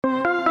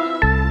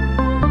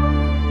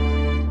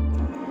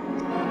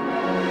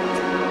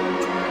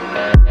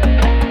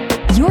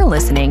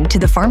listening to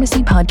the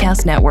Pharmacy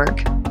Podcast Network.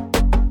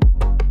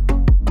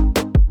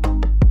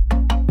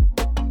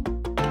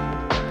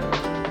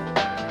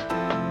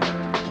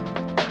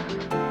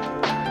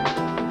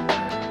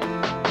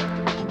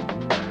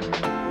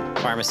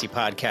 Pharmacy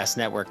Podcast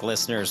Network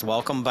listeners,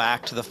 welcome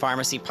back to the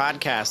Pharmacy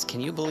Podcast.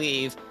 Can you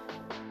believe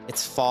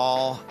it's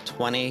fall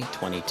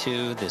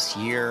 2022? This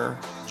year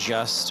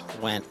just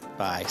went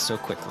by so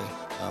quickly.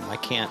 I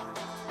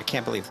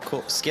can't believe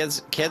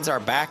kids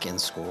are back in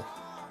school,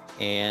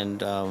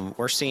 and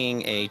we're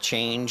seeing a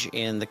change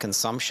in the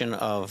consumption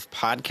of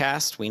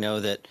podcasts. We know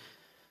that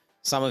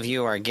some of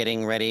you are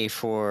getting ready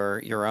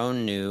for your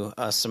own new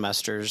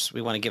semesters.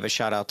 We want to give a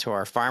shout out to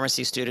our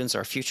pharmacy students,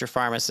 our future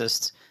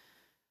pharmacists.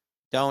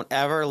 Don't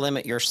ever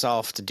limit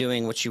yourself to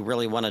doing what you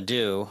really want to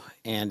do.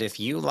 And if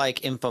you like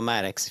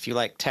informatics, if you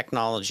like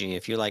technology,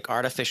 if you like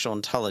artificial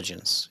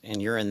intelligence,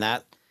 and you're in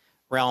that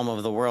realm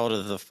of the world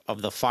of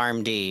the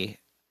PharmD,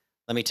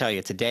 let me tell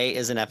you, today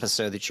is an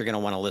episode that you're going to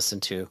want to listen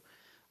to.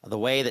 The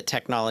way that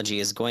technology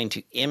is going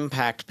to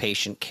impact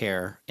patient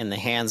care in the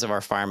hands of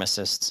our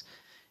pharmacists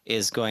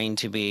is going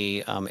to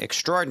be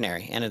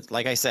extraordinary. And it's,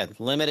 like I said,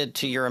 limited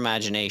to your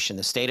imagination.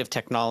 The state of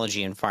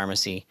technology in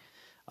pharmacy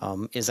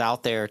is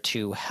out there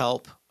to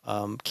help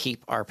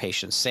keep our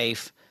patients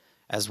safe,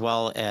 as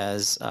well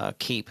as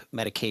keep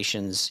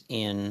medications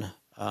in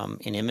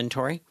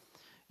inventory.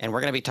 And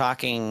we're going to be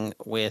talking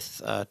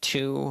with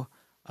two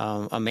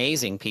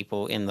amazing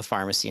people in the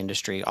pharmacy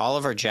industry.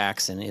 Oliver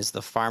Jackson is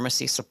the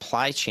pharmacy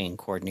supply chain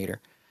coordinator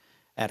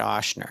at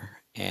Ochsner,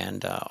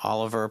 and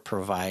Oliver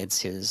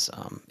provides is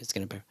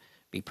going to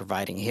be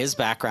providing his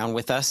background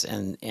with us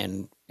and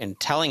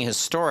telling his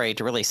story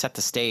to really set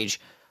the stage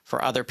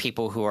for other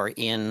people who are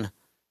in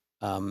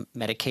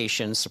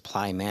medication,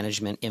 supply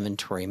management,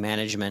 inventory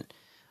management.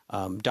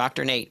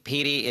 Dr. Nate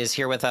Peedy is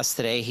here with us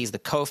today. He's the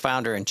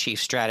co-founder and chief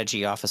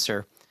strategy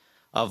officer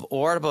of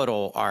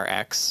Orbital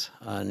RX.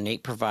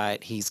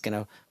 He's going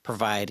to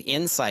provide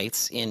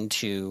insights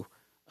into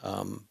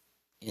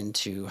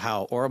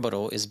how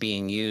Orbital is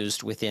being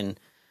used within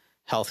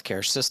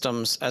healthcare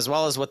systems, as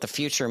well as what the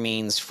future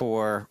means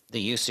for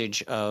the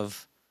usage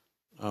of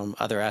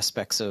other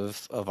aspects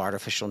of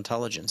artificial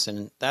intelligence.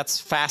 And that's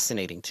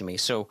fascinating to me.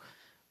 So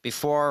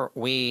before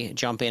we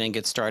jump in and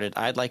get started,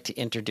 I'd like to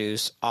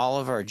introduce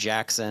Oliver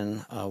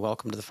Jackson.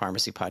 Welcome to the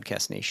Pharmacy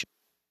Podcast Nation.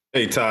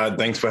 Hey, Todd.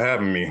 Thanks for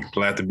having me.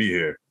 Glad to be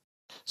here.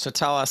 So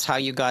tell us how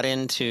you got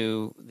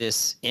into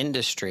this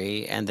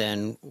industry, and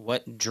then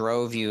what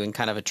drove you and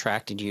kind of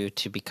attracted you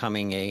to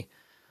becoming a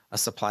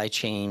supply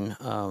chain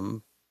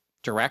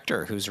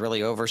director who's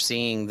really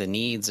overseeing the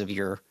needs of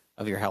your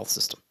health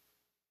system.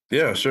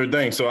 Yeah, sure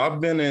thing. So I've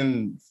been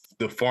in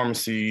the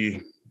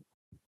pharmacy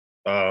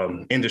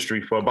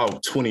industry for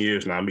about 20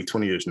 years now. I'll be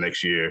 20 years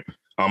next year.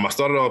 I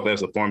started off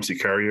as a pharmacy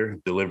carrier,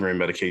 delivering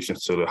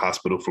medications to the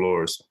hospital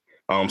floors.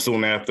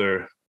 Soon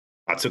after,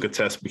 I took a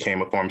test,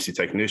 became a pharmacy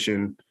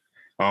technician.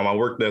 I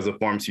worked as a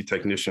pharmacy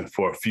technician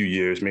for a few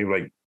years, maybe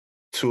like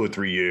 2 or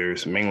 3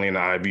 years, mainly in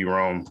the IV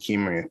realm,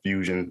 chemo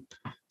infusion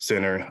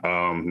center,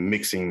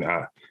 mixing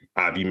IV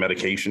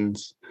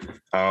medications.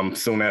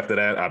 Soon after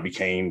that, I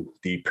became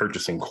the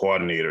purchasing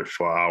coordinator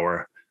for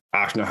our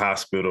Ochsner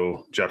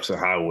Hospital, Jefferson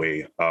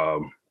Highway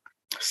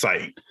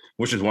site,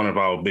 which is one of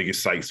our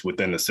biggest sites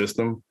within the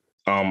system.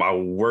 I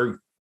worked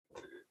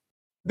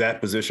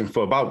that position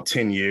for about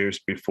 10 years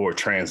before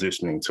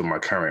transitioning to my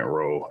current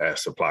role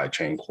as supply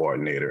chain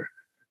coordinator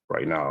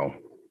right now.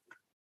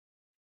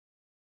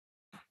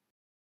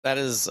 That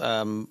is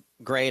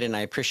great, and I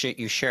appreciate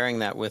you sharing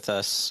that with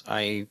us.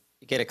 I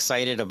get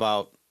excited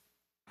about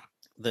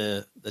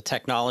the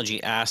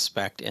technology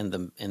aspect and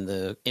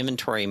the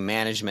inventory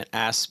management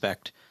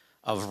aspect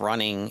of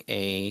running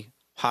a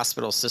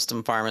hospital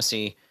system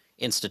pharmacy,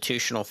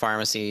 institutional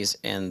pharmacies,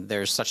 and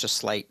there's such a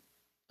slight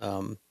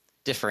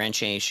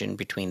differentiation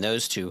between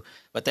those two.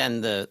 But then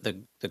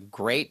the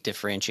great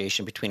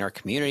differentiation between our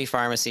community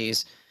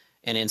pharmacies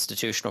and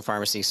institutional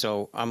pharmacy.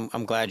 So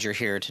I'm glad you're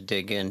here to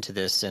dig into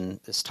this and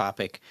this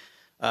topic.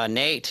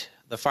 Nate,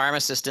 the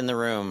pharmacist in the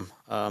room,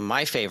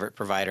 my favorite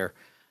provider.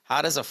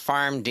 How does a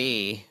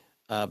PharmD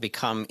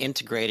become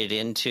integrated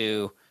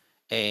into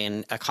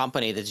a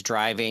company that's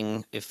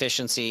driving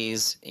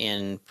efficiencies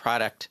in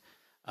product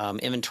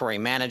inventory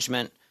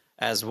management,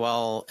 as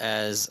well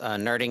as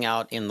nerding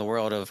out in the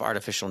world of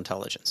artificial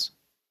intelligence?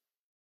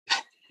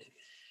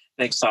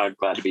 Thanks, Todd.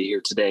 Glad to be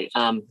here today.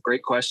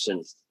 Great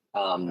question.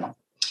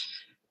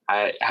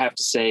 I have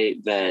to say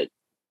that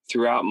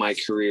throughout my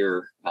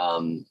career,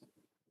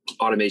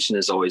 automation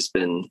has always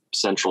been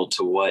central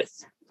to what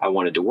I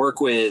wanted to work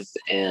with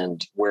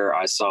and where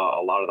I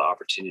saw a lot of the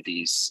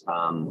opportunities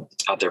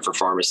out there for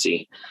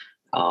pharmacy.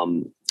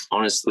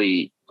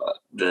 Honestly,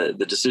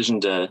 the decision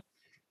to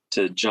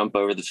jump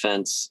over the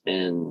fence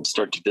and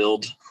start to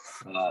build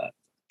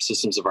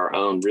systems of our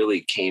own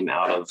really came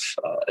out of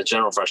a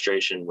general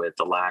frustration with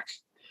the lack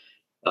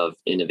of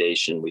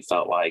innovation we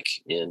felt like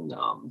in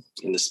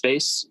the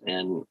space,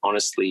 and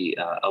honestly,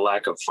 a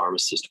lack of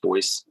pharmacist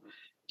voice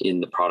in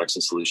the products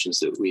and solutions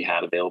that we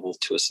had available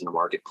to us in the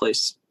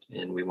marketplace.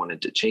 and we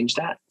wanted to change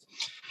that.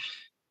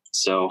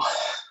 So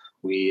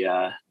we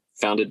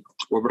founded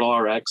Orbital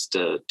RX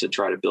to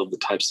try to build the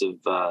types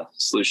of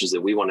solutions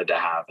that we wanted to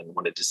have and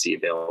wanted to see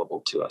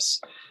available to us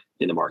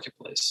in the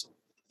marketplace.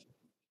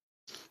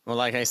 Well,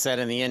 like I said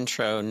in the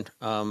intro,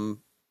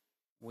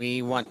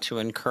 we want to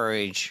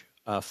encourage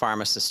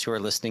pharmacists who are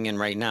listening in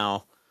right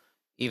now,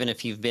 even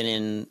if you've been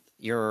in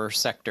your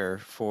sector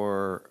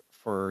for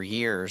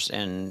years,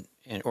 and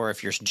or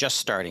if you're just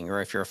starting,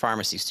 or if you're a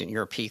pharmacy student,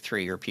 you're a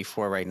P3 or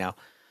P4 right now.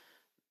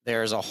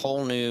 There's a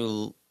whole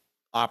new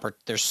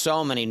there's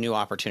so many new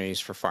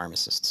opportunities for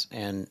pharmacists,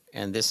 and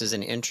this is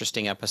an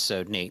interesting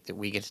episode, Nate, that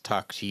we get to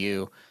talk to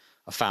you,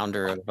 a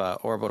founder of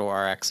Orbital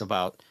RX,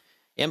 about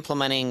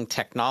implementing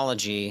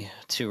technology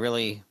to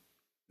really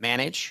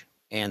manage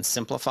and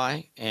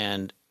simplify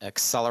and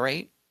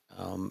accelerate,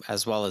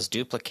 as well as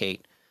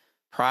duplicate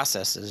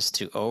processes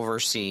to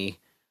oversee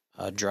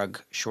drug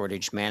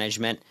shortage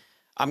management.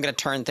 I'm going to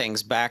turn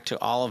things back to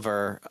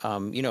Oliver.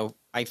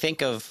 I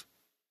think of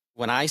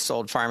when I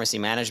sold pharmacy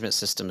management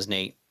systems,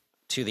 Nate,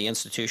 to the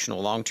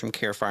institutional long-term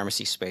care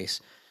pharmacy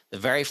space, the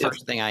very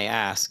first thing I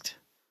asked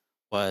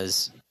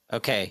was,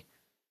 okay,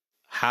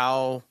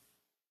 how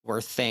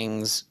were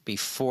things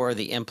before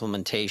the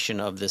implementation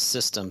of this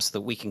system so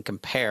that we can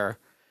compare,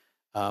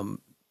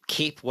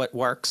 keep what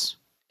works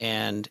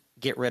and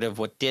get rid of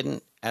what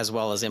didn't, as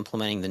well as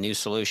implementing the new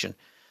solution.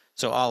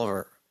 So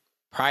Oliver,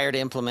 prior to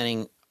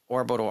implementing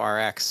Orbital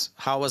RX,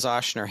 how was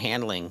Ochsner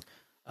handling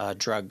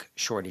drug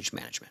shortage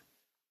management?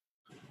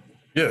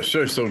 Yeah,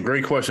 sure. So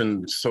great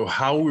question. So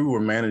how we were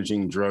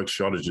managing drug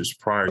shortages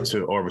prior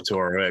to Orbital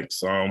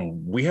RX,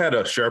 we had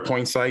a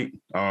SharePoint site.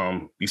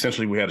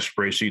 Essentially, we had a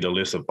spreadsheet, a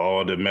list of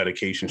all the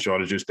medication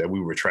shortages that we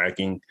were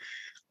tracking.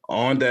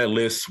 On that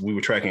list, we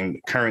were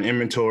tracking current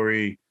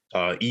inventory,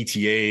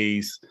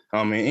 ETAs,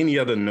 and any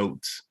other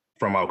notes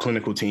from our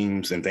clinical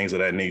teams and things of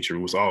that nature. It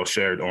was all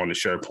shared on the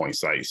SharePoint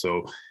site.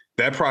 So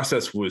that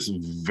process was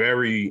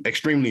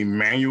extremely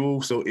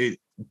manual. So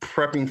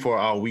prepping for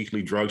our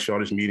weekly drug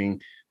shortage meeting,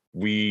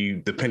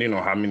 depending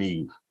on how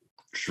many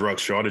drug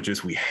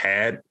shortages we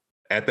had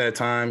at that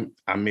time,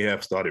 I may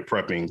have started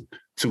prepping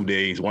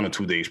 1 or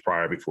 2 days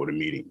prior before the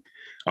meeting.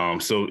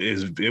 So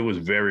it was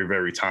very,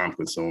 very time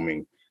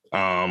consuming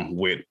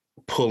with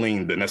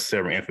pulling the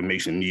necessary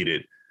information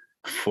needed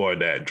for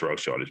that drug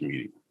shortage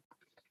meeting.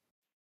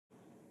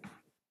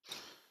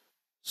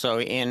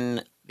 So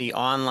in the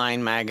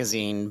online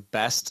magazine,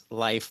 Best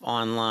Life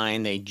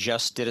Online, they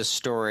just did a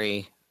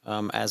story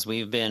as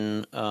we've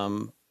been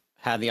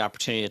had the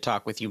opportunity to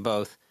talk with you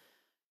both,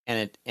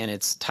 and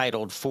it's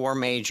titled 4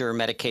 Major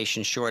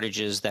Medication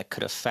Shortages That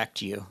Could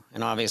Affect You.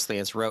 And obviously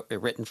it's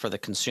written for the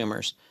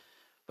consumers,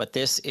 but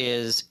this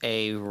is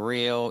a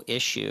real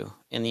issue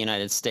in the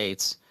United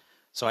States.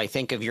 So I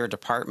think of your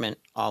department,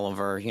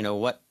 Oliver,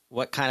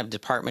 what kind of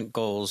department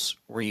goals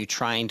were you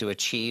trying to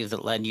achieve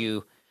that led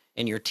you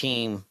and your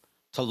team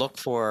to look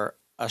for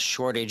a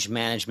shortage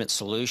management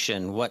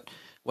solution? What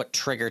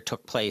trigger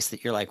took place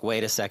that you're like,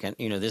 wait a second,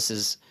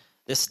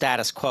 this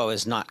status quo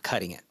is not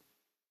cutting it?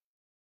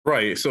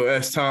 Right. So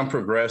as time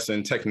progressed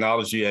and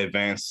technology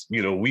advanced,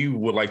 we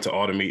would like to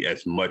automate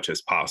as much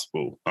as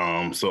possible.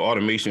 So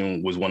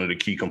automation was one of the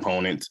key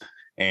components,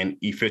 and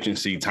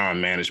efficiency, time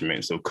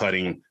management. So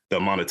cutting the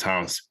amount of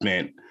time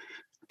spent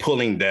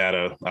pulling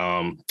data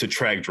to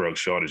track drug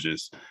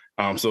shortages.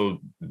 So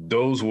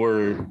those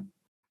were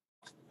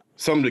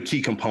some of the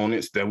key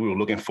components that we were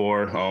looking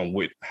for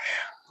with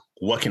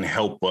what can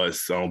help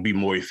us be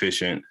more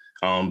efficient,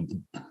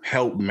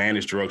 help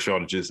manage drug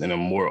shortages in a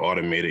more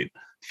automated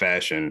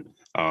fashion.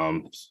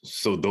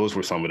 So those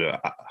were some of the,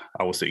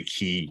 I would say,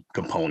 key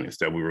components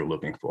that we were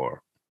looking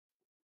for.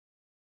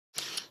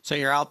 So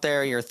you're out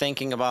there, you're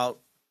thinking about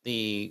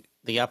the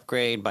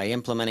upgrade by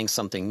implementing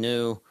something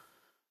new.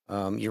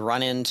 You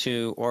run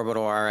into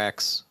Orbital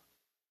RX.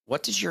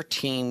 What does your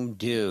team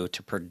do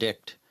to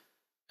predict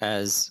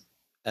as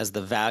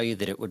the value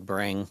that it would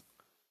bring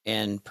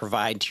and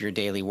provide to your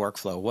daily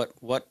workflow?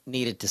 What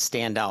needed to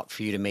stand out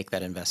for you to make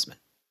that investment?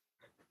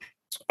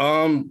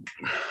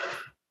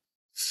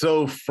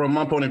 So from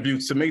my point of view,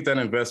 to make that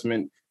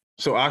investment,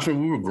 so actually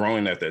we were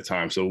growing at that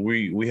time. So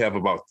we have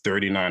about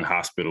 39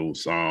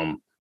 hospitals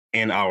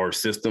in our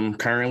system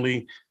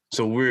currently.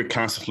 So we're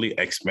constantly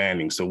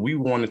expanding. So we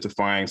wanted to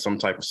find some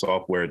type of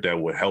software that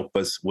would help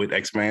us with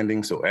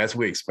expanding. So as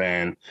we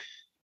expand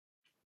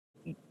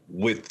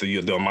with the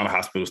amount of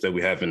hospitals that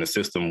we have in the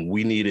system,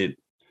 we needed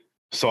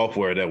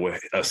software that would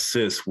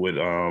assist with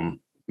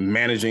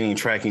managing and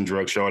tracking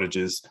drug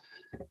shortages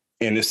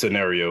in this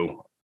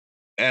scenario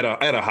at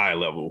a high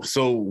level.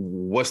 So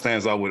what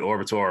stands out with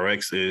Orbital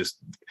RX is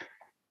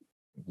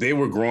they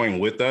were growing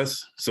with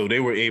us. So they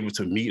were able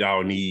to meet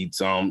our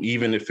needs,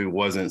 even if it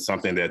wasn't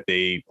something that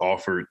they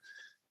offered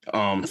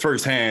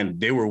firsthand.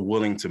 They were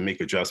willing to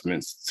make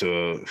adjustments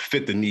to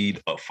fit the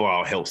need for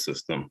our health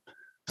system.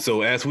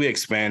 So as we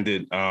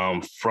expanded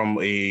from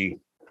a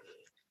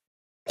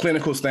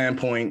clinical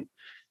standpoint,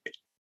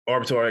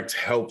 Orbital RX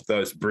helped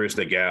us bridge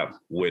the gap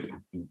with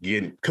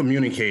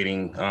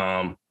communicating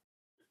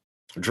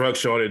drug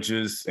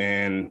shortages,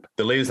 and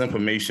the latest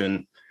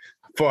information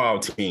for our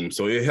team.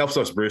 So it helps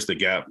us bridge the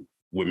gap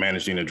with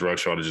managing the drug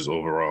shortages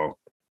overall.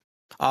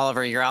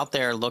 Oliver, you're out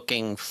there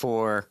looking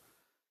for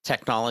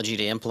technology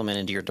to implement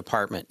into your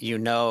department. You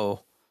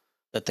know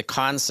that the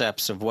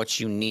concepts of what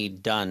you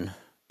need done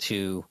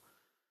to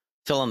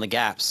fill in the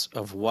gaps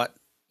of what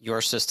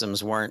your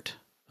systems weren't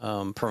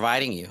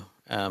providing you,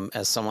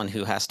 as someone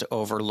who has to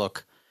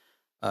overlook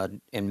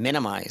and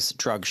minimize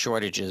drug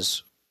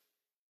shortages.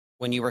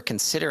 When you were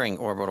considering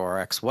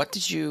OrbitalRx, what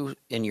did you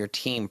and your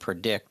team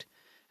predict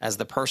as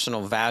the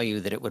personal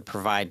value that it would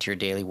provide to your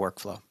daily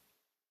workflow?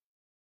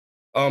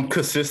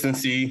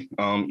 Consistency,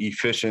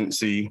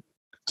 efficiency.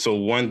 So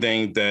one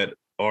thing that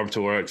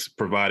OrbitalRx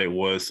provided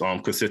was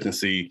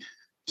consistency.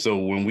 So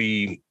when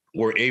we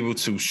were able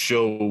to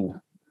show,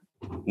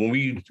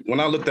 when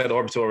I looked at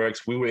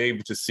OrbitalRx, we were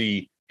able to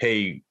see,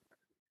 hey,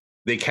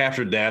 they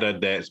captured data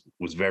that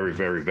was very,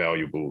 very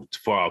valuable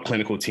for our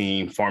clinical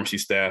team, pharmacy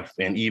staff,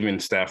 and even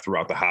staff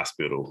throughout the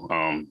hospital,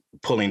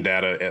 pulling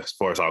data as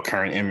far as our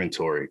current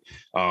inventory,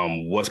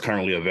 what's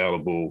currently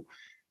available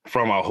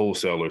from our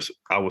wholesalers,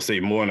 I would say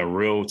more in a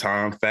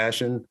real-time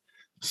fashion,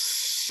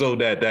 so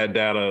that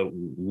data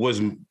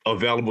was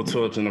available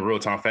to us in a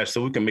real-time fashion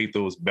so we can make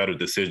those better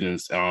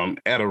decisions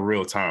at a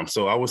real time.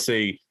 So I would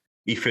say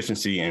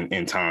efficiency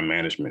and time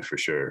management for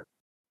sure.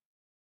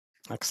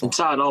 Excellent.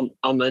 And Todd,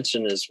 I'll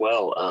mention as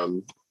well,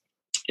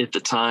 at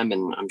the time,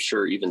 and I'm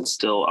sure even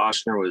still,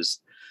 Ochsner was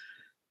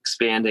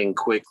expanding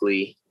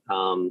quickly.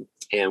 And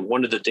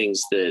one of the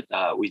things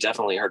that we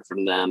definitely heard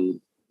from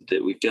them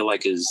that we feel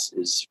like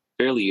is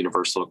fairly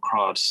universal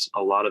across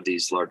a lot of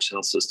these large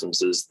health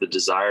systems is the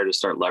desire to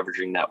start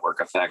leveraging network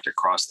effect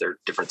across their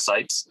different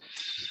sites.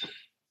 I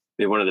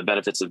mean, one of the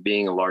benefits of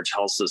being a large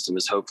health system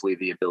is hopefully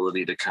the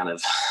ability to kind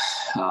of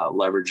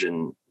leverage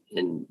and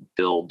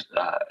build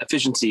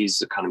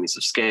efficiencies, economies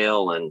of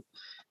scale,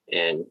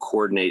 and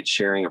coordinate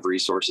sharing of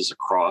resources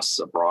across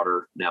a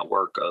broader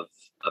network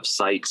of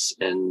sites.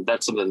 And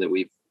that's something that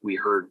we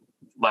heard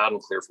loud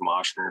and clear from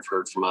Ochsner. I've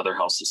heard from other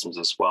health systems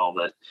as well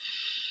that,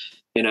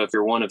 you know, if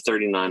you're one of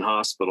 39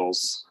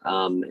 hospitals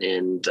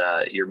and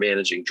you're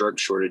managing drug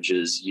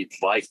shortages, you'd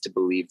like to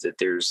believe that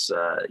there's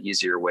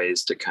easier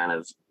ways to kind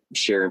of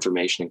share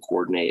information and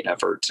coordinate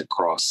efforts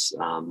across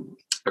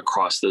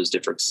those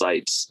different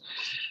sites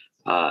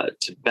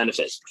to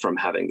benefit from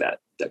having that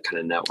kind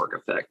of network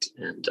effect.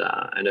 And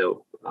I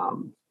know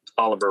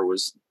Oliver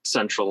was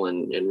central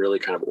in really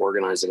kind of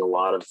organizing a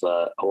lot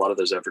of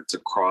those efforts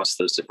across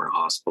those different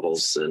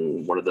hospitals.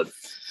 And one of the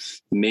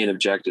main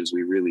objectives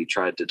we really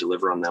tried to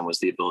deliver on them was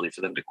the ability for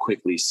them to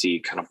quickly see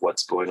kind of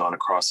what's going on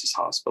across these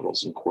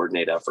hospitals and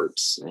coordinate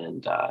efforts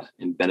and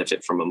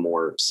benefit from a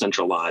more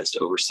centralized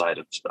oversight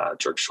of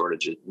drug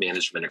shortage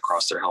management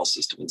across their health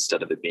system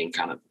instead of it being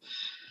kind of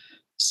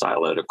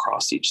siloed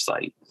across each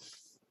site.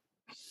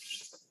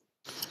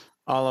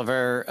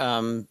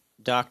 Oliver,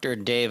 Dr.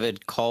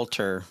 David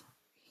Coulter,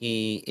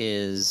 he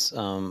is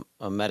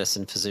a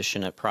medicine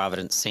physician at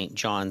Providence St.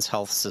 John's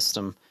Health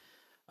System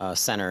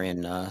Center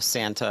in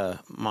Santa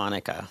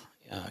Monica,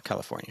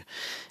 California.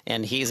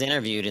 And he's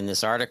interviewed in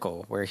this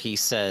article where he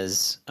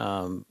says,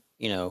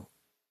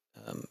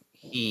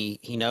 he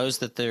knows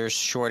that there's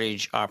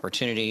shortage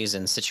opportunities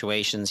and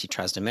situations. He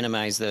tries to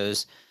minimize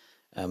those.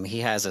 He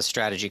has a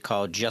strategy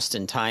called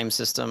just-in-time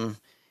system.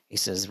 He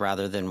says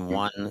rather than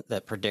one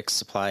that predicts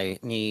supply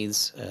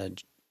needs,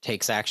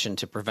 takes action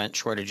to prevent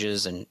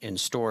shortages in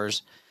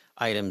stores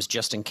items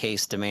just in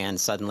case demand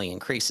suddenly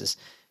increases.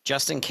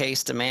 Just in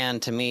case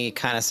demand to me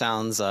kind of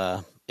sounds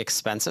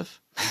expensive.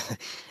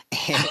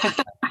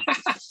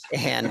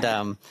 and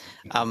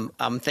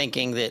I'm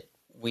thinking that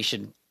we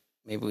should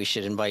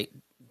invite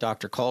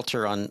Dr.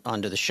 Coulter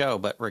onto the show.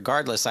 But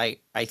regardless, I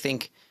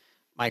think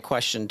my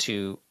question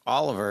to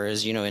Oliver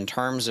is, in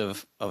terms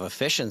of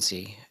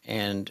efficiency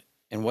and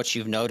what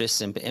you've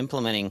noticed in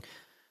implementing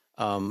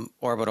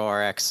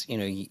OrbitalRx,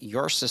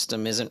 your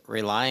system isn't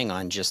relying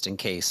on just in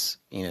case,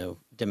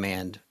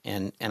 demand.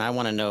 And I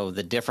want to know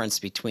the difference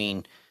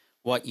between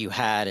what you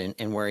had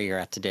and where you're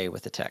at today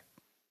with the tech.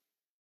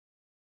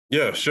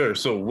 Yeah, sure.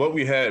 So what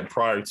we had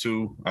prior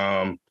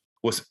to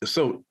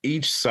so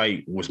each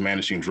site was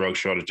managing drug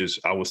shortages,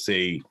 I would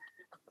say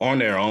on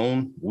their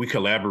own. We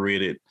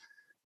collaborated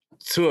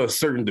to a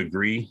certain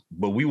degree,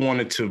 but we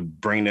wanted to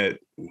bring that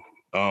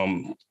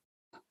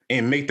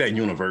and make that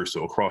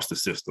universal across the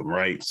system,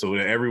 right? So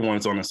that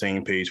everyone's on the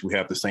same page. We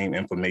have the same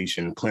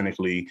information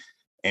clinically,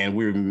 and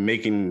we're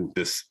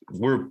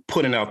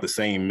putting out the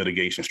same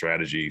mitigation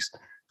strategies,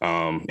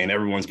 and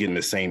everyone's getting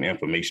the same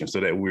information so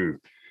that we're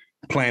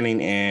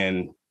planning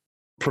and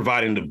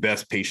providing the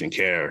best patient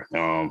care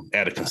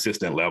at a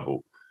consistent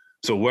level.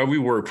 So where we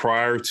were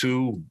prior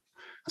to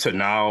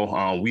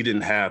now, we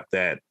didn't have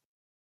that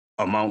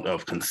amount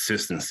of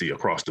consistency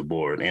across the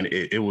board, and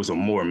it was a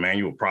more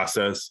manual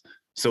process.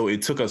 So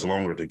it took us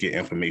longer to get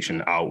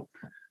information out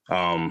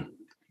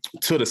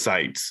to the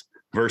sites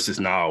versus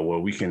now where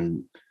we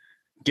can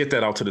get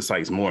that out to the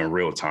sites more in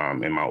real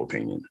time, in my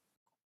opinion.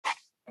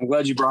 I'm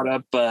glad you brought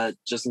up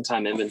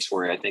just-in-time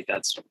inventory. I think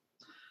that's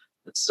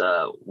It's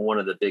one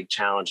of the big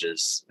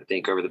challenges. I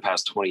think over the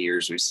past 20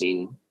 years, we've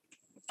seen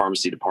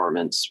pharmacy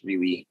departments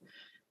really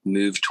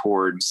move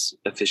towards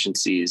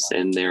efficiencies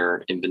in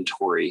their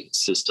inventory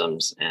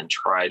systems and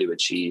try to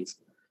achieve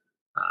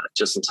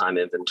just-in-time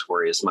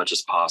inventory as much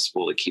as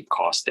possible to keep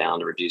costs down,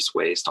 to reduce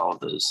waste, all of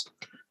those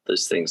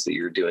things that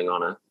you're doing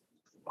on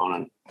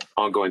an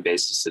ongoing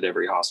basis at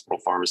every hospital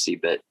pharmacy.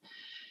 But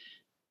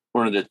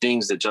one of the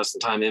things that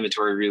just-in-time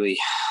inventory really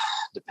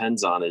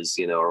depends on is,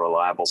 a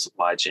reliable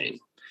supply chain.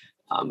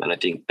 And I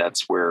think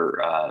that's where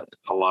a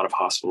lot of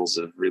hospitals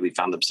have really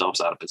found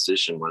themselves out of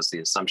position, was the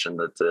assumption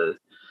that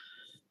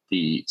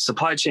the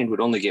supply chain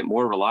would only get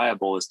more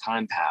reliable as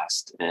time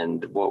passed.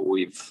 And what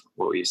we've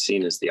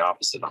seen is the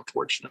opposite,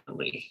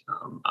 unfortunately.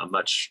 A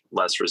much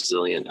less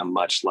resilient, a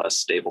much less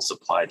stable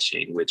supply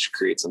chain, which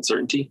creates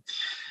uncertainty.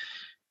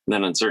 And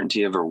then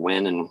uncertainty over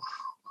when and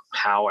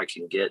how I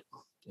can get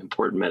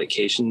important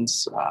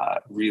medications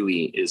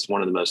really is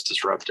one of the most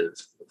disruptive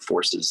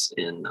forces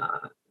in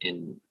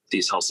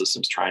these health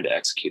systems trying to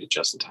execute a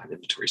just-in-time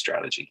inventory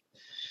strategy.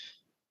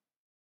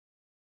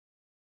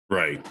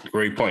 Right.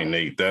 Great point,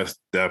 Nate. That's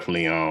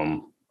definitely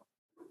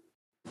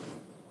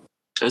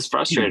it's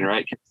frustrating,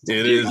 right?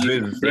 It you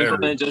is very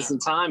implement just in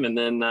time, and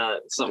then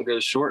something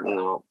goes short,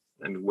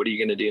 and what are you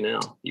going to do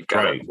now? You've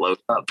got to load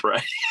up,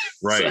 right?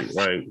 Right,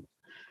 So, right.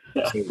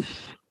 Yeah.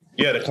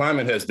 Yeah, the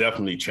climate has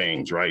definitely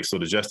changed, right? So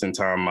the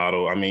just-in-time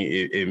model, I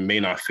mean, it may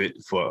not fit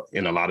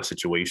in a lot of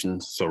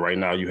situations. So right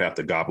now you have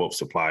to gobble up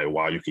supply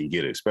while you can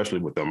get it, especially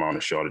with the amount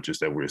of shortages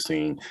that we're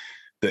seeing.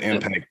 The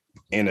impact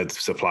in the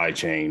supply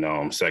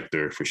chain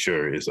sector for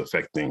sure is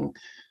affecting,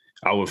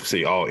 I would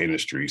say, all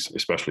industries,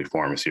 especially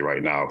pharmacy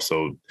right now.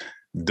 So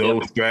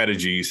those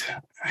strategies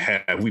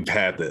we've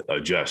had to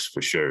adjust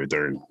for sure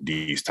during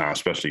these times,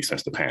 especially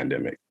since the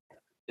pandemic.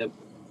 Yep.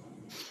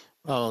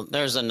 Well,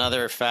 there's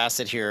another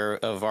facet here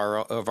of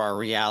our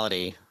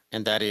reality,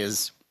 and that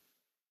is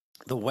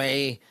the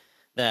way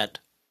that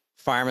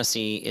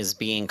pharmacy is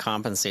being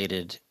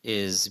compensated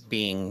is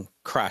being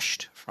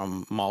crushed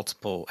from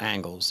multiple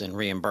angles, and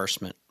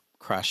reimbursement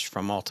crushed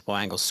from multiple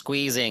angles,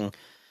 squeezing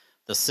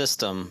the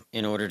system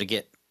in order to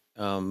get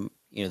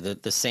the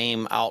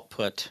same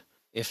output,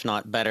 if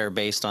not better,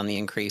 based on the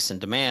increase in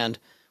demand,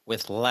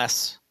 with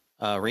less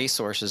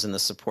resources in the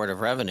support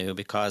of revenue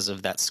because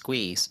of that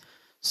squeeze.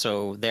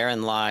 So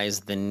therein lies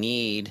the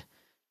need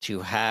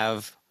to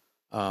have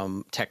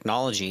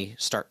technology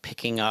start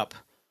picking up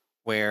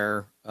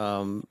where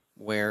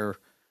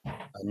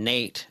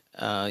Nate,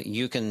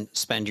 you can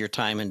spend your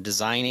time in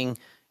designing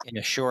and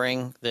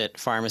assuring that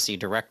pharmacy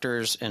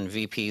directors and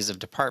VPs of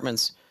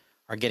departments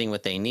are getting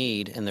what they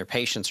need and their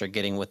patients are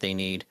getting what they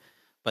need.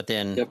 But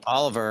then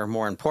Oliver,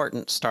 more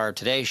important, star of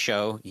today's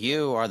show,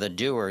 you are the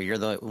doer. You're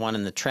the one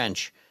in the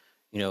trench.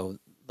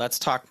 Let's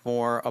talk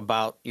more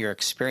about your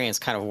experience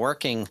kind of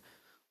working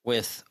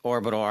with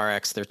Orbital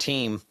RX, their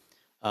team,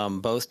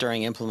 both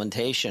during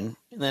implementation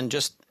and then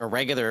just a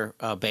regular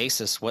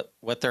basis, what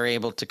they're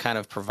able to kind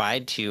of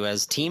provide to you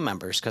as team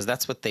members, because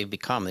that's what they've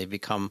become. They've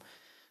become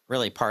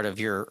really part of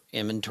your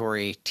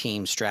inventory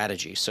team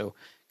strategy. So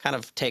kind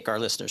of take our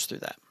listeners through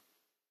that.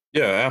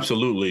 Yeah,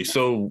 absolutely.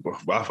 So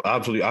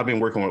I've been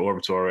working with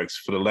Orbital RX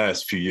for the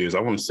last few years. I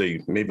want to say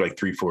maybe like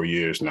 3-4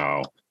 years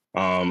now.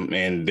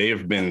 And they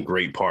have been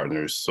great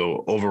partners.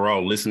 So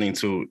overall, listening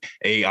to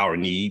our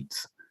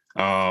needs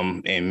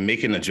and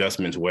making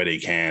adjustments where they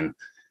can.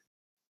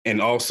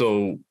 And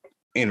also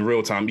in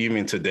real time,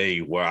 even today,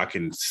 where I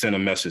can send a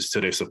message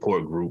to their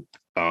support group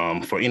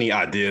for any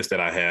ideas that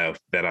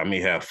I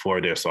may have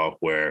for their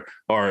software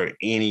or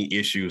any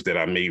issues that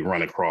I may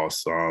run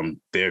across.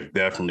 They're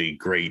definitely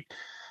great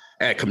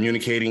at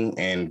communicating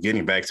and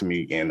getting back to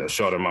me in a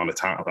short amount of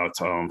time,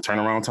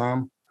 turnaround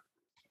time.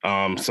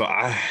 So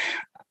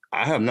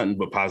I have nothing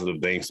but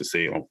positive things to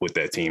say with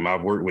that team.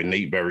 I've worked with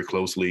Nate very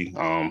closely,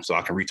 so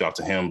I can reach out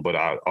to him, but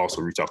I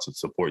also reach out to the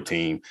support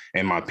team.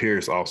 And my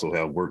peers also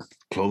have worked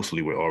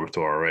closely with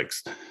Orbital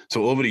RX.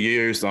 So over the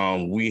years,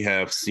 we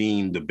have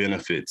seen the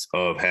benefits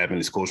of having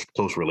this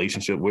close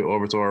relationship with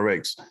Orbital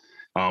RX,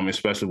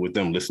 especially with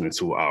them listening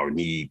to our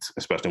needs,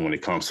 especially when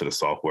it comes to the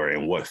software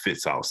and what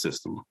fits our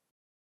system.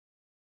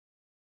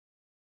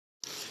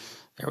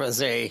 There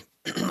was a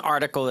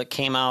article that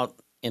came out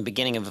in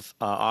beginning of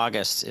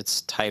August.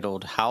 It's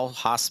titled "How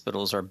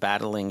Hospitals Are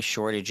Battling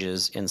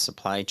Shortages in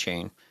Supply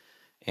Chain,"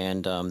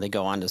 and they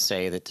go on to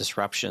say that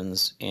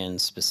disruptions in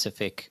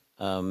specific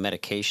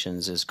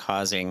medications is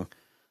causing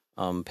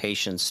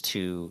patients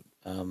to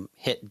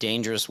hit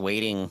dangerous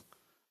waiting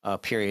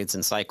periods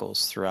and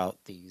cycles throughout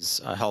these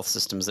health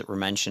systems that were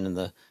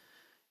mentioned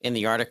in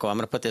the article. I'm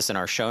going to put this in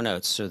our show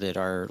notes so that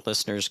our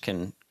listeners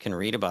can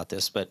read about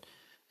this, but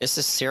this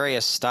is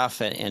serious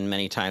stuff, and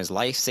many times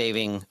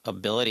life-saving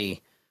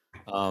ability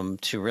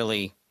to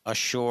really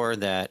assure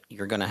that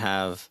you're going to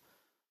have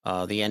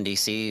the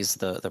NDCs,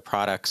 the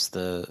products,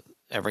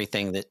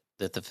 everything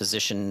that the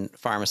physician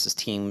pharmacist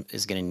team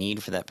is going to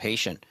need for that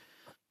patient.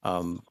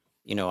 I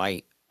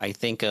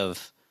think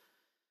of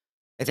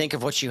I think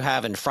of what you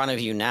have in front of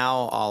you now,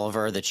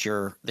 Oliver, that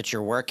you're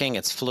working.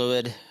 It's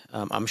fluid.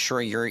 I'm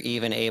sure you're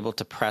even able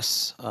to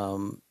press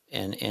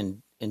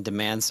and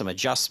demand some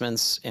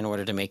adjustments in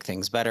order to make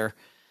things better.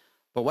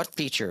 But what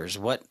features,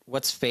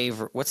 what's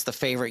the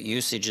favorite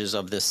usages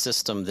of this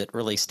system that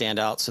really stand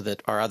out, so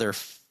that our other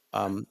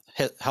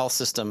health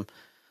system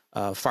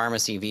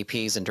pharmacy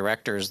VPs and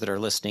directors that are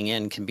listening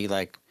in can be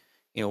like,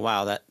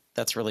 wow,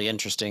 that's really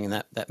interesting,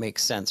 and that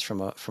makes sense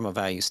from a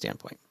value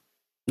standpoint.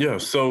 Yeah,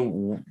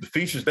 so the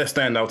features that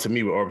stand out to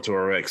me with Orbital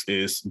RX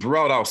is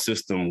throughout our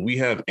system, we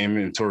have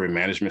inventory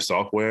management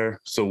software.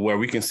 So where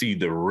we can see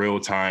the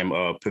real-time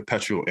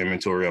perpetual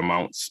inventory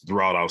amounts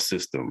throughout our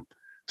system.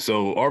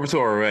 So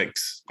Orbital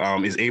RX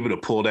is able to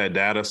pull that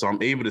data. So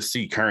I'm able to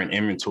see current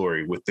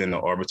inventory within the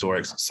Orbital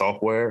RX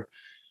software.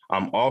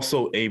 I'm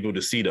also able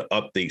to see the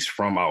updates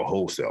from our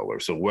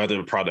wholesaler. So whether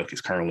the product is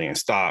currently in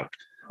stock,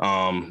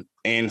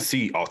 and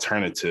see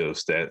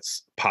alternatives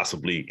that's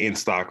possibly in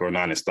stock or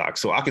not in stock.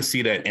 So I can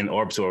see that in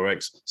Orbital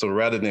RX. So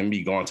rather than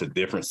me going to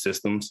different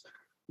systems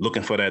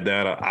looking for that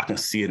data, I can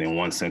see it in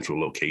one central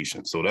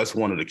location. So that's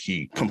one of the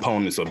key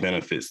components or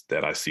benefits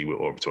that I see with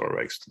Orbital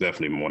RX.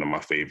 Definitely one of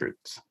my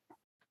favorites.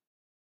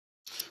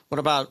 What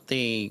about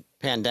the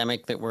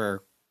pandemic that we're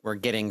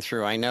getting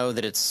through? I know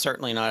that it's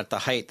certainly not at the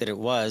height that it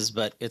was,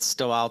 but it's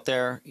still out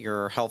there.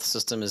 Your health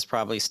system is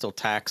probably still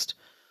taxed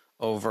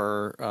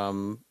over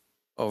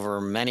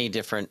many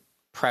different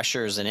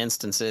pressures and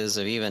instances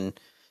of even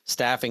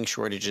staffing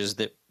shortages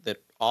that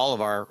all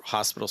of our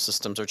hospital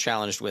systems are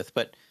challenged with.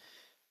 But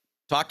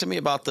talk to me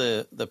about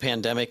the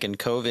pandemic and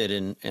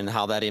COVID and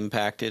how that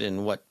impacted,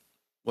 and what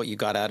you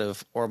got out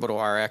of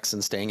Orbital RX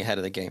and staying ahead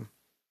of the game.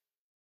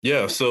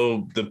 Yeah,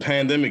 so the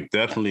pandemic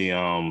definitely,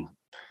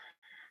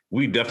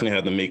 we definitely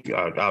had to make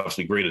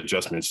obviously great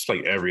adjustments, just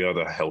like every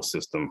other health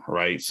system,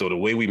 right? So the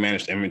way we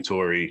managed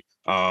inventory,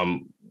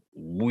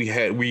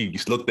 we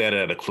looked at it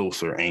at a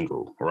closer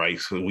angle, right?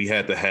 So we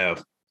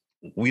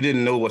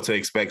didn't know what to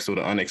expect. So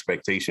the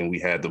unexpectation, we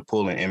had to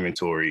pull in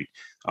inventory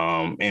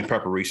in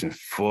preparation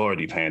for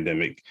the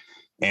pandemic.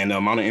 And the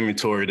amount of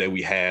inventory that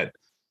we had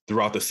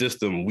throughout the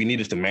system, we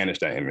needed to manage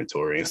that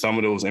inventory. And some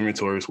of those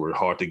inventories were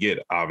hard to get,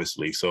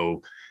 obviously.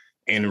 So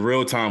in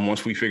real time,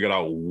 once we figured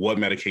out what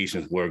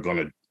medications were going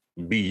to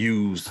be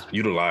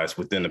utilized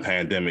within the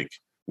pandemic,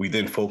 we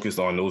then focused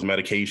on those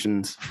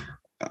medications.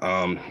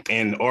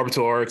 And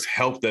Orbital RX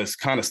helped us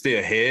kind of stay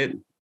ahead.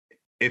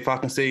 If I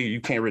can say,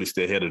 you can't really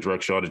stay ahead of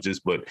drug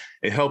shortages, but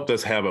it helped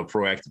us have a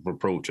proactive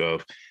approach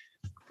of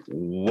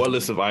what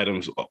list of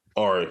items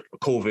are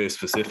COVID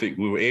specific.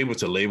 We were able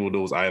to label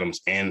those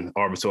items in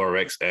Orbital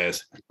RX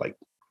as like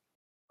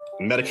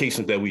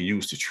medications that we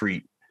use to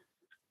treat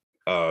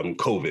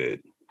COVID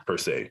per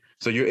se.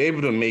 So you're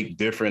able to make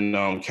different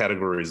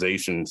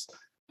categorizations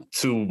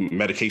to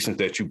medications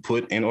that you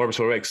put in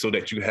Orbital RX, so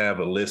that you have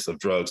a list of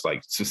drugs,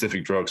 like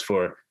specific drugs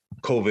for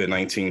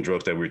COVID-19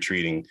 drugs that we're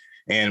treating.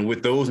 And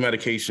with those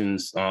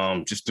medications,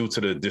 just due to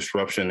the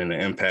disruption and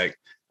the impact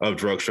of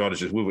drug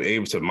shortages, we were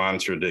able to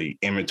monitor the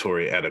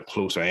inventory at a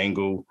closer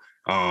angle.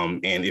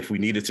 And if we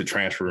needed to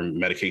transfer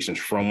medications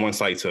from one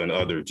site to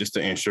another, just to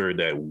ensure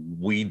that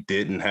we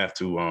didn't have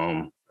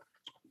to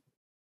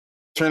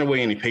turn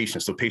away any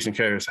patients. So patient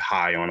care is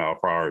high on our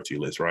priority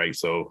list, right?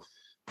 So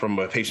from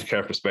a patient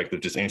care perspective,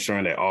 just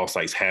ensuring that all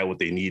sites had what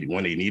they needed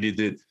when they needed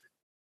it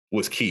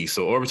was key.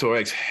 So Orbital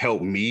RX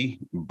helped me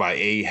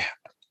by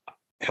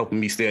helping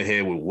me stay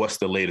ahead with what's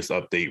the latest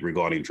update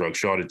regarding drug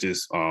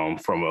shortages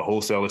from a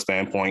wholesaler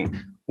standpoint.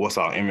 What's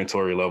our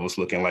inventory levels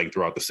looking like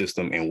throughout the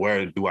system, and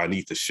where do I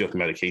need to shift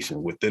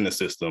medication within the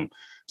system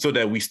so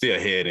that we stay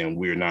ahead and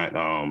we're not,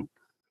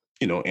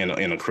 in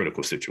a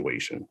critical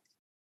situation.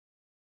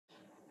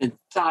 And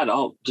Todd,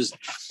 I'll just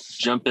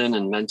jump in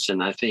and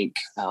mention, I think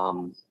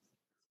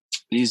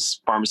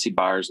these pharmacy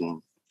buyers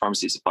and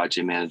pharmacy supply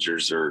chain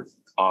managers are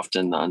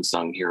often the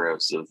unsung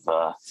heroes of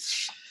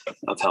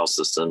health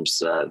systems.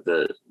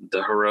 The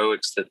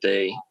heroics that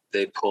they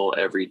pull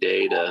every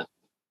day to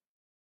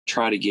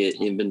try to get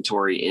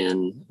inventory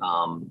in.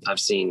 I've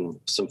seen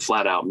some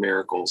flat out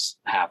miracles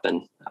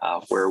happen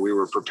where we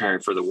were preparing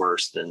for the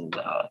worst, and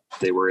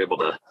they were able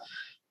to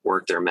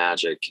work their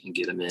magic and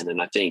get them in. And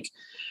I think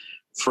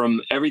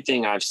from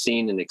everything I've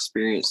seen and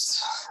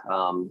experienced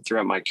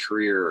throughout my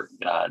career,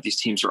 these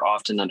teams are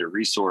often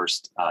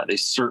under-resourced. They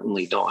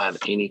certainly don't have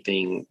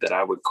anything that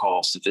I would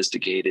call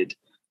sophisticated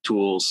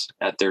tools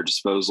at their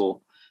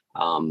disposal.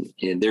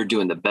 And they're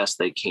doing the best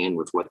they can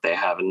with what they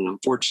have. And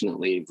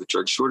unfortunately, with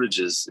drug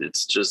shortages,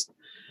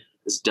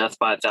 it's death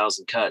by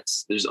 1,000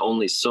 cuts. There's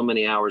only so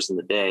many hours in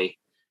the day.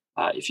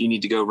 If you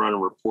need to go run a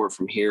report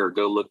from here, or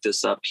go look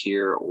this up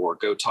here, or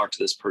go talk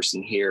to this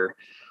person here,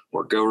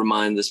 or go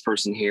remind this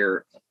person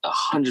here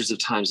hundreds of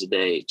times a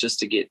day just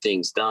to get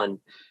things done,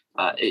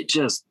 it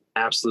just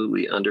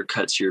absolutely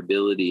undercuts your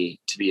ability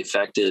to be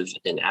effective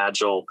and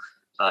agile.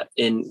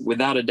 And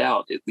without a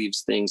doubt, it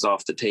leaves things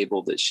off the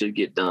table that should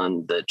get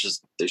done that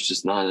there's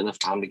just not enough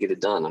time to get it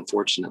done,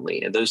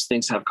 unfortunately. And those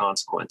things have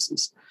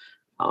consequences.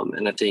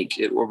 And I think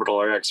at Orbital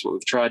RX, what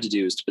we've tried to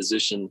do is to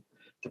position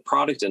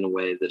product in a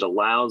way that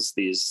allows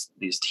these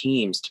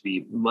teams to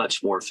be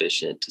much more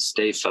efficient, to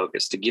stay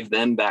focused, to give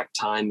them back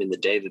time in the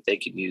day that they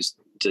could use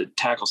to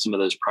tackle some of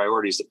those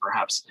priorities that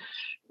perhaps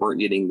weren't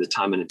getting the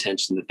time and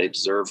attention that they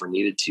deserve or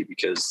needed to,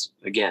 because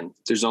again,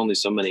 there's only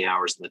so many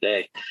hours in the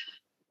day.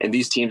 And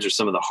these teams are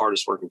some of the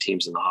hardest working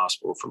teams in the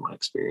hospital from my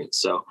experience.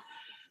 So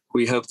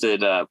we hope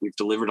that we've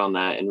delivered on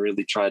that and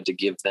really tried to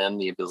give them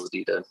the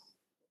ability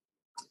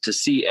to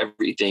see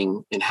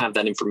everything and have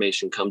that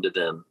information come to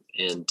them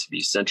and to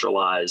be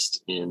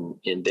centralized in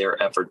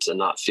their efforts and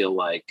not feel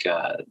like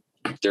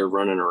they're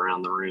running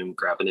around the room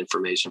grabbing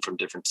information from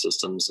different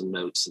systems and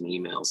notes and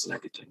emails and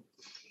everything.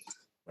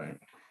 Right.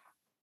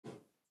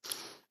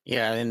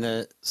 Yeah, in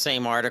the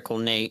same article,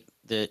 Nate,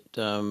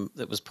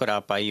 that was put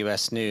out by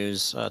U.S.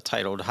 News,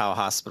 titled "How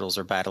Hospitals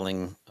Are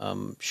Battling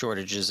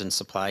Shortages in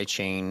Supply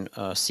Chain,"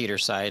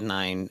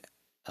 Cedars-Sinai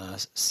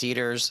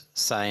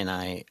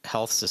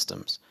Health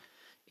Systems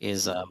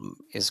is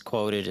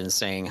quoted in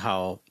saying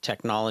how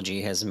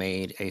technology has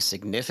made a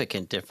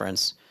significant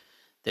difference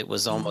that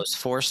was almost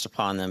forced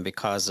upon them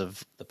because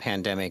of the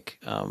pandemic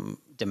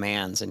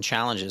demands and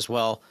challenges.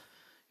 Well,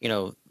 you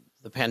know,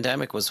 the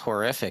pandemic was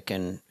horrific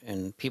and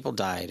people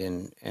died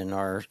and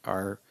our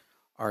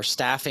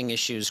staffing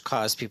issues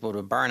caused people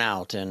to burn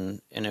out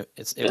and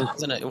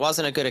it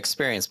wasn't a good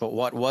experience. But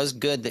what was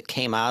good that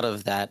came out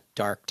of that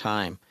dark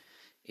time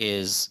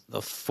is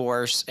the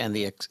force and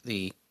the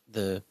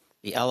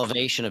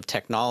elevation of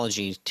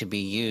technology to be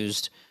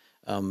used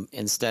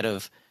instead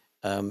of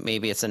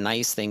maybe it's a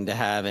nice thing to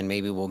have and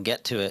maybe we'll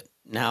get to it.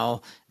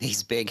 Now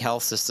these big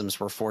health systems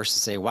were forced to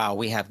say, wow,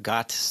 we have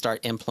got to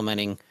start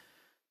implementing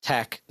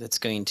tech that's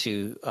going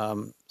to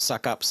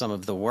suck up some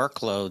of the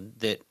workload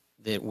that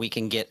we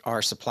can get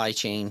our supply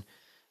chain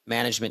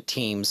management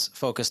teams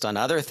focused on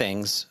other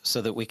things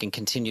so that we can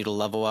continue to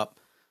level up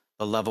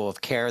the level of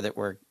care that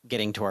we're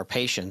getting to our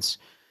patients.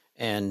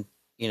 And,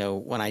 you know,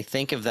 when I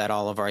think of that,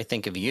 Oliver, I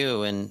think of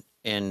you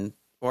and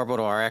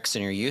Orbital RX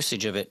and your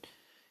usage of it.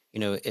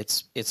 You know,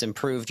 it's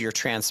improved your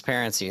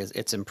transparency.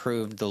 It's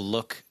improved the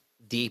look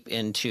deep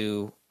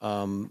into,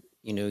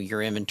 you know,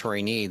 your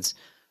inventory needs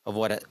of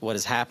what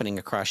is happening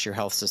across your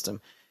health system.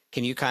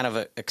 Can you kind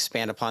of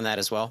expand upon that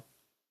as well?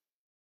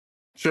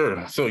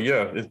 Sure. So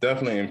yeah, it's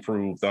definitely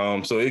improved.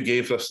 So it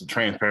gave us the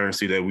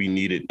transparency that we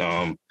needed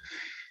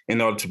in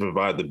order to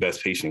provide the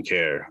best patient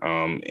care.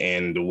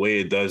 And the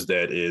way it does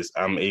that is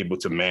I'm able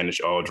to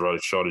manage all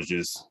drug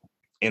shortages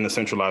in a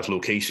centralized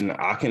location.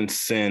 I can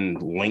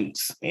send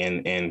links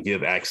and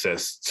give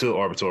access to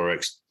Orbital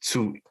RX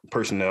to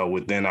personnel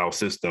within our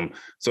system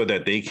so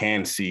that they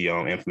can see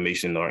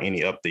information or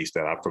any updates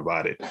that I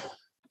provided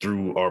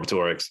through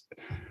Orbital RX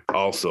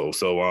also.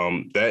 So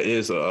that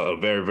is a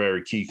very,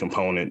 very key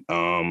component.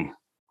 Yeah,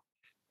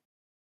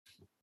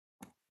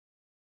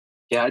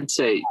 I'd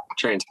say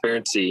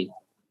transparency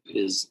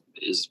is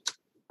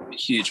a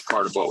huge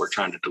part of what we're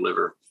trying to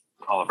deliver,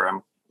 Oliver.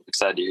 I'm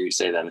excited to hear you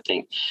say that. I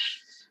think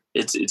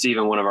it's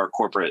even one of our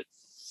corporate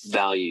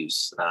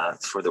values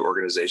for the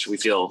organization. We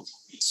feel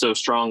so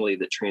strongly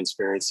that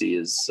transparency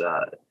is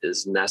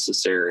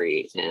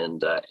necessary,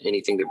 and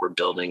anything that we're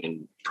building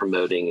and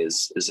promoting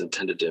is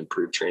intended to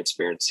improve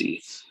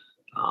transparency,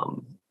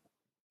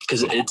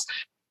 because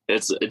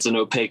it's an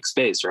opaque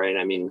space, right?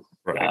 I mean,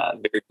 right.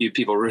 Very few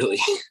people really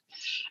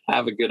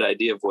have a good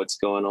idea of what's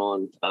going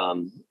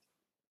on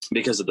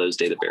because of those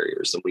data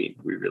barriers, and we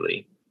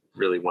really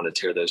want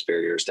to tear those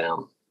barriers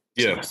down.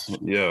 Yes,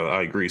 yeah,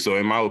 I agree. So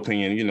in my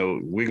opinion, you know,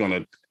 we're going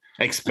to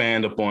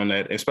expand upon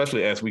that,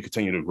 especially as we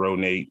continue to grow,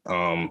 Nate,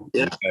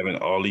 having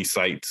all these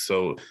sites.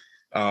 So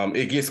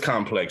it gets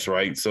complex,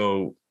 right?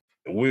 So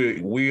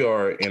we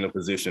are in a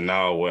position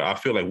now where I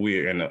feel like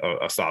we're in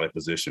a solid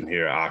position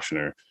here at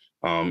Ochsner.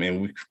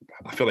 And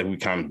I feel like we've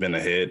kind of been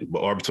ahead, but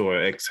Orbital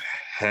RX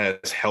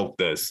has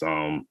helped us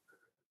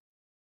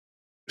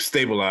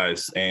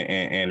stabilize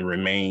and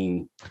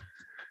remain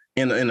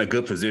in a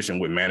good position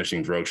with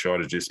managing drug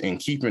shortages and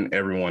keeping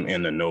everyone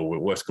in the know with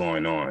what's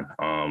going on,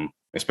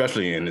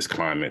 especially in this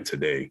climate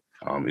today.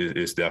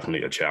 It's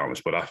definitely a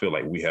challenge, but I feel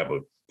like we have a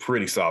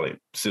pretty solid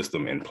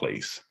system in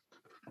place.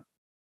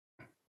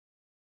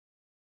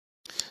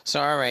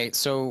 So, all right.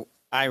 So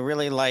I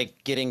really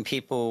like getting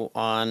people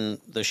on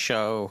the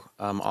show,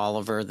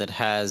 Oliver, that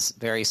has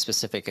very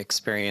specific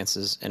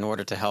experiences in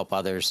order to help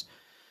others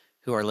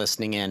who are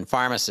listening in.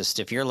 Pharmacist,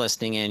 if you're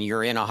listening in,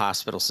 you're in a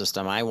hospital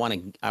system. I want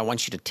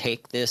you to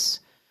take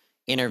this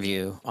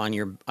interview on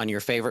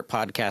your favorite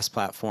podcast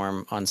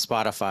platform, on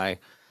Spotify,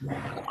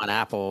 on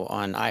Apple,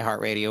 on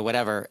iHeartRadio,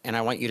 whatever, and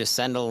I want you to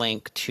send a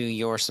link to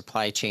your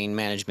supply chain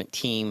management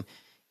team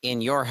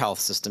in your health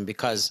system.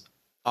 Because,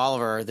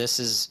 Oliver,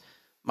 this is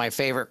my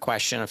favorite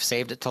question. I've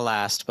saved it to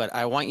last, but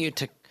I want you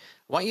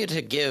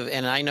to give,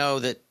 and I know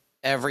that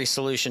every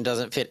solution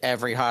doesn't fit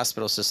every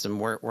hospital system.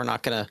 We're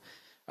not going to.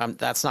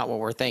 That's not what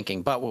we're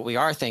thinking. But what we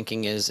are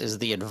thinking is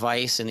the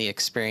advice and the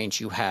experience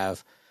you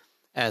have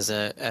as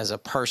a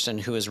person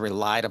who has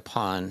relied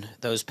upon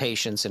those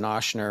patients in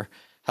Ochsner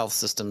Health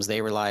Systems.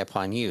 They rely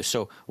upon you.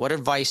 So what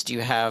advice do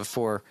you have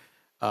for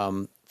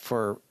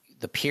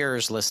the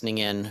peers listening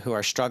in who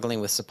are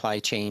struggling with supply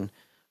chain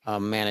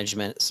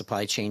management,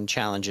 supply chain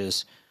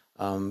challenges,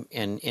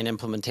 and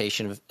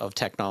implementation of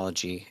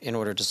technology in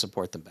order to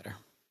support them better?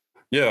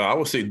 Yeah, I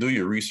would say do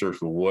your research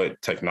for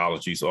what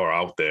technologies are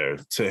out there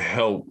to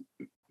help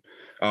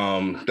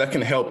that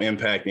can help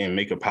impact and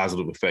make a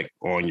positive effect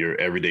on your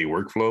everyday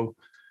workflow.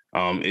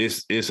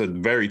 It's a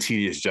very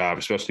tedious job,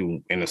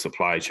 especially in the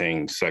supply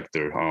chain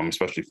sector,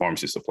 especially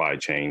pharmacy supply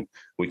chain,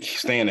 with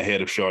staying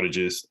ahead of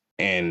shortages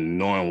and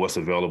knowing what's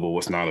available,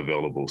 what's not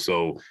available.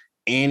 So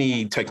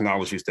any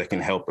technologies that can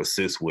help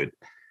assist with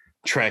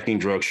tracking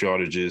drug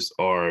shortages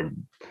or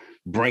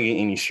bringing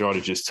any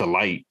shortages to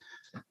light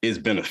is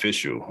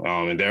beneficial.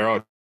 And there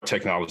are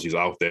technologies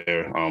out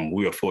there.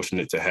 We are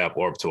fortunate to have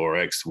Orbital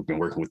RX. We've been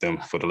working with them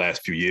for the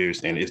last few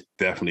years, and it's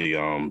definitely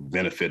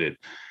benefited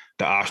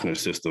the Ochsner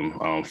system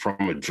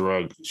from a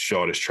drug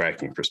shortage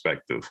tracking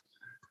perspective.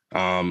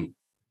 And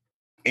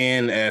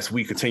as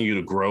we continue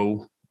to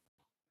grow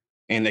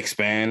and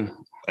expand,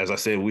 as I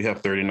said, we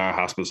have 39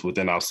 hospitals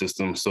within our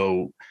system.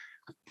 So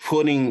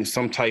putting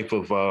some type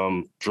of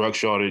drug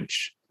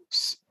shortage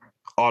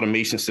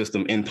automation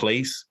system in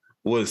place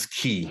was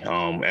key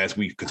as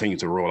we continue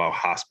to roll out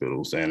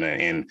hospitals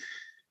and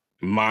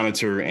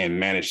monitor and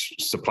manage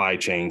supply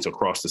chains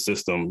across the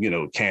system.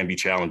 Can be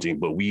challenging,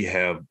 but we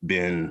have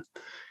been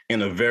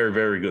in a very,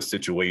 very good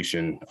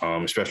situation,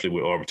 especially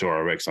with Orbital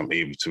RX. I'm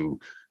able to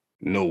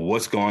know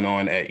what's going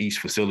on at each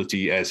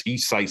facility, as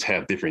each sites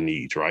have different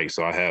needs, right?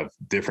 So I have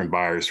different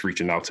buyers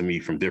reaching out to me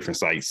from different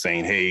sites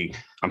saying, hey,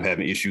 I'm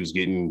having issues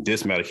getting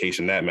this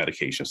medication, that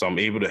medication. So I'm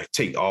able to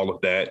take all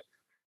of that,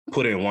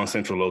 put it in one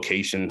central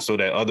location so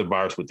that other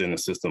buyers within the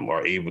system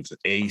are able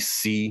to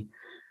see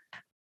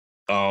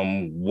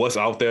what's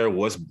out there,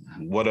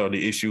 what are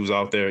the issues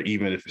out there,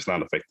 even if it's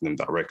not affecting them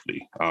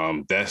directly.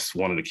 That's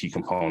one of the key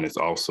components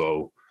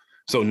also.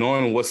 So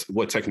knowing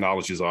what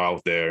technologies are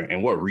out there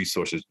and what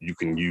resources you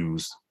can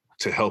use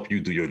to help you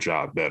do your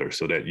job better,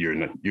 so that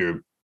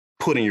you're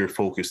putting your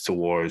focus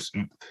towards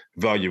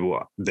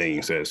valuable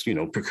things, as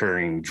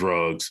procuring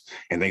drugs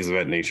and things of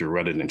that nature,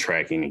 rather than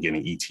tracking and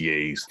getting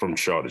ETAs from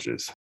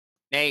shortages.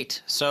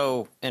 Nate,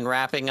 so in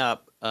wrapping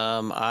up,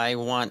 I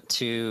want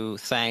to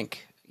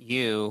thank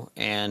you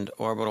and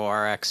Orbital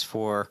RX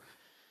for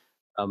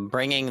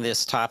bringing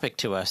this topic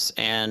to us.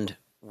 And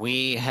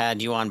we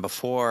had you on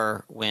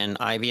before when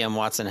IBM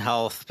Watson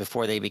Health,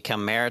 before they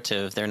become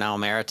Merative, they're now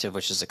Merative,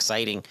 which is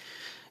exciting.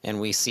 And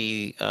we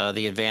see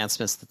the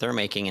advancements that they're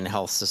making in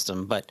health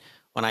system. But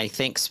when I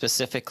think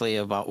specifically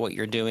about what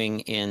you're doing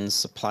in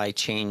supply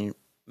chain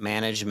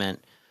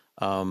management,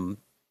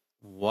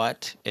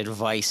 what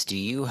advice do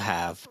you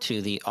have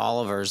to the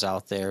Olivers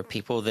out there,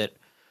 people that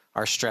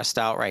are stressed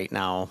out right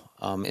now?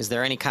 Is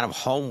there any kind of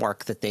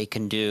homework that they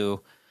can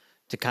do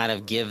to kind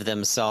of give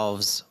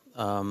themselves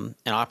an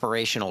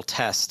operational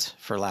test,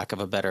 for lack of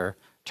a better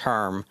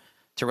term,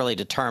 to really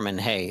determine,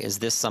 hey, is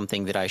this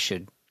something that I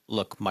should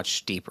look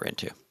much deeper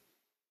into?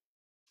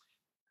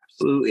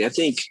 Absolutely. I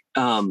think,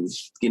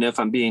 if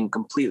I'm being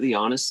completely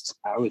honest,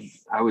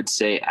 I would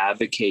say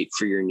advocate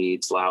for your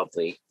needs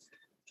loudly.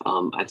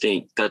 I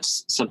think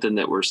that's something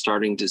that we're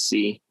starting to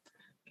see.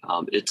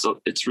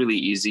 It's really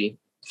easy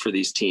for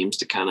these teams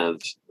to kind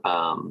of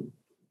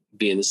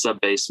be in the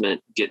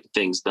sub-basement, get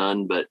things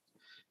done, but,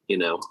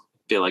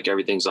 feel like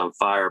everything's on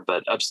fire.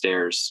 But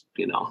upstairs,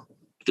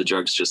 the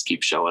drugs just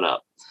keep showing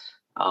up.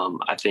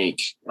 I think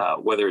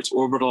whether it's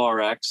Orbital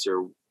RX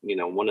or,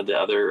 one of the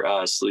other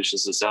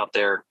solutions that's out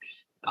there,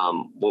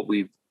 what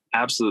we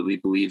absolutely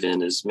believe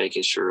in is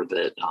making sure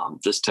that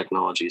this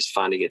technology is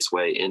finding its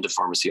way into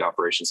pharmacy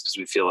operations, because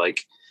we feel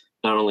like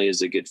not only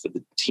is it good for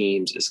the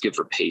teams, it's good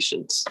for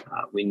patients.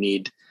 We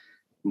need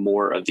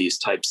more of these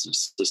types of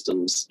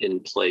systems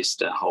in place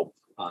to help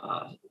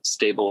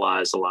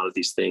stabilize a lot of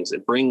these things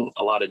and bring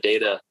a lot of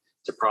data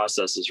to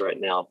processes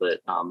right now that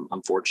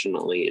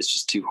unfortunately it's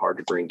just too hard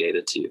to bring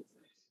data to.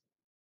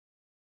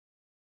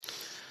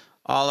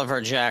 Oliver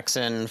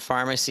Jackson,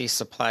 Pharmacy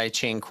Supply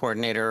Chain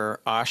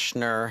Coordinator,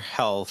 Ochsner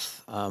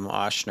Health.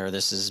 Ochsner,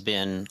 this has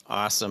been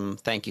awesome.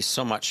 Thank you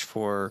so much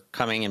for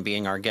coming and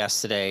being our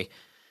guest today.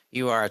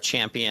 You are a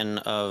champion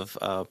of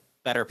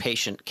better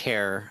patient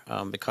care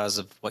because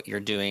of what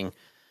you're doing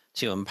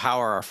to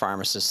empower our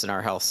pharmacists and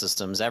our health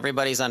systems.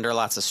 Everybody's under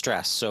lots of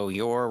stress, so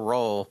your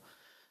role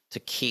to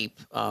keep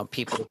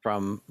people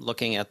from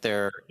looking at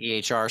their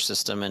EHR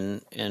system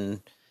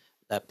and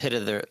that pit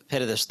of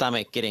their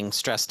stomach getting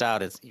stressed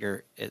out.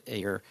 You're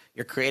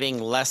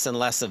creating less and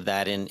less of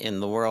that in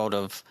the world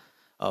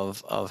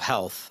of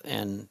health,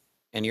 and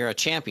you're a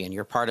champion.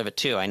 You're part of it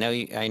too. I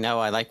know.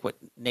 I like what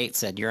Nate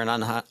said. You're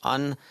an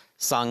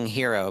unsung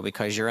hero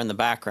because you're in the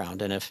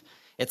background. And if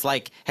it's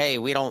like, hey,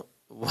 we're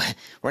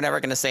never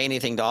going to say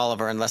anything to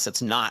Oliver unless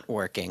it's not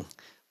working.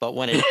 But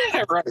when it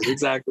right,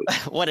 exactly.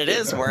 when it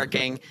is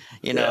working,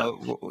 you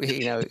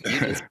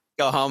just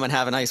go home and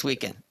have a nice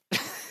weekend.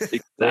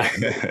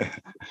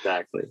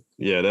 Exactly.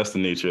 Yeah, that's the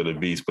nature of the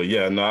beast. But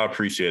yeah, no, I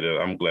appreciate it.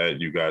 I'm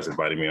glad you guys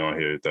invited me on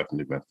here. It's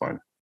definitely been fun.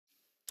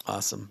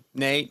 Awesome.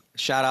 Nate,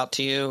 shout out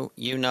to you.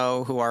 You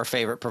know who our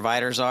favorite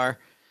providers are.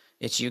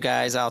 It's you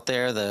guys out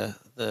there,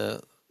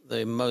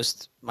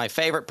 my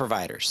favorite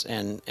providers,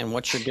 and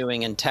what you're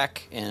doing in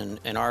tech and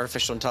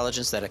artificial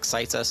intelligence that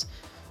excites us.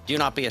 Do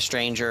not be a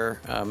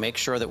stranger. Make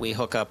sure that we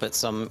hook up at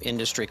some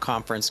industry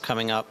conference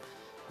coming up.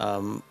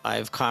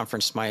 I've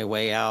conferenced my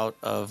way out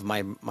of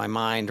my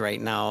mind right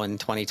now in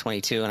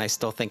 2022, and I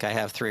still think I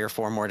have 3 or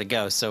 4 more to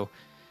go. So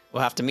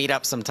we'll have to meet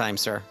up sometime,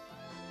 sir.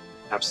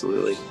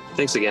 Absolutely.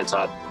 Thanks again,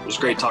 Todd. It was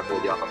great talking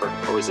with you, Oliver.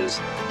 Always is.